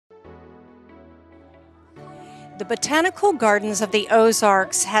The Botanical Gardens of the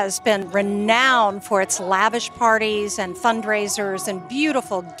Ozarks has been renowned for its lavish parties and fundraisers and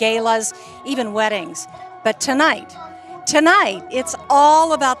beautiful galas, even weddings. But tonight, it's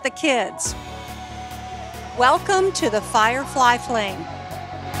all about the kids. Welcome to the Firefly Fling.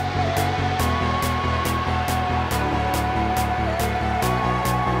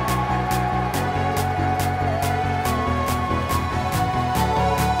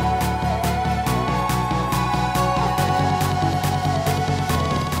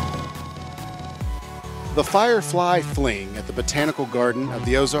 The Firefly Fling at the Botanical Garden of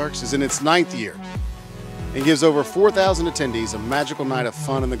the Ozarks is in its 9th year and gives over 4,000 attendees a magical night of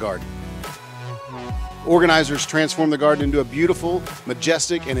fun in the garden. Organizers transform the garden into a beautiful,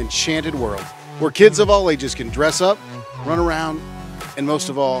 majestic, and enchanted world where kids of all ages can dress up, run around, and most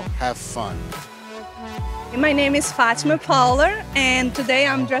of all, have fun. My name is Fatima Fowler, and today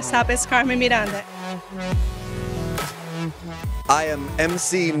I'm dressed up as Carmen Miranda. I am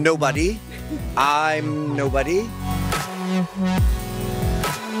MC NBDY. I'm nobody.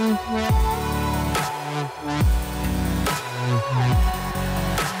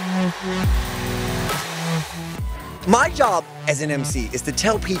 My job as an MC is to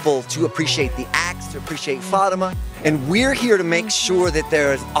tell people to appreciate the acts, to appreciate Fatima, and we're here to make sure that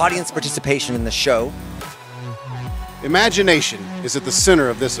there's audience participation in the show. Imagination is at the center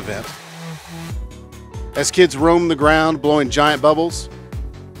of this event. As kids roam the ground blowing giant bubbles,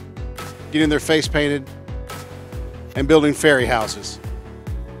 getting their face painted, and building fairy houses.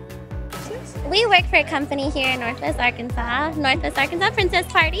 We work for a company here in Northwest Arkansas Princess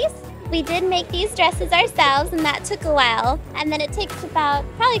Parties. We did make these dresses ourselves, and that took a while. And then it takes about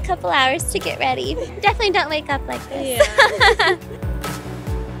probably a couple hours to get ready. Definitely don't wake up like this. Yeah.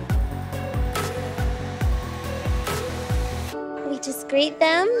 We just greet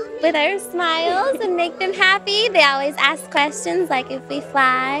them with our smiles and make them happy. They always ask questions like if we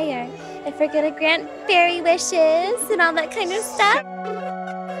fly or if we're gonna grant fairy wishes and all that kind of stuff.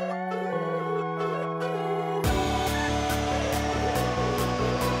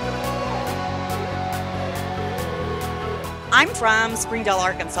 I'm from Springdale,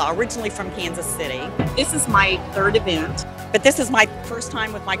 Arkansas, originally from Kansas City. This is my 3rd event, but this is my first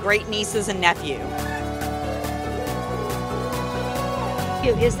time with my great nieces and nephew.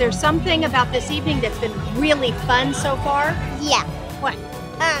 Is there something about this evening that's been really fun so far? Yeah. What?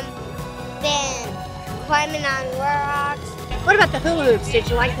 Been climbing on rocks. What about the hula hoops? Did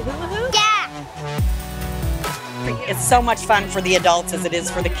you like the hula hoops? Yeah. It's so much fun for the adults as it is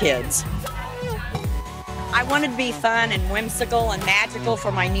for the kids. I wanted to be fun and whimsical and magical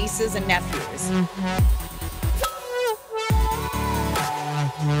for my nieces and nephews.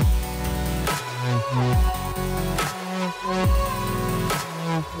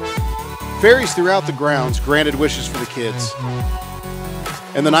 Fairies throughout the grounds granted wishes for the kids.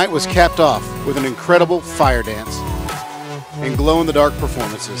 And the night was capped off with an incredible fire dance and glow-in-the-dark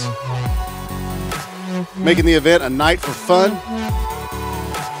performances, making the event a night for fun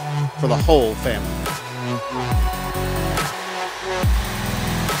for the whole family.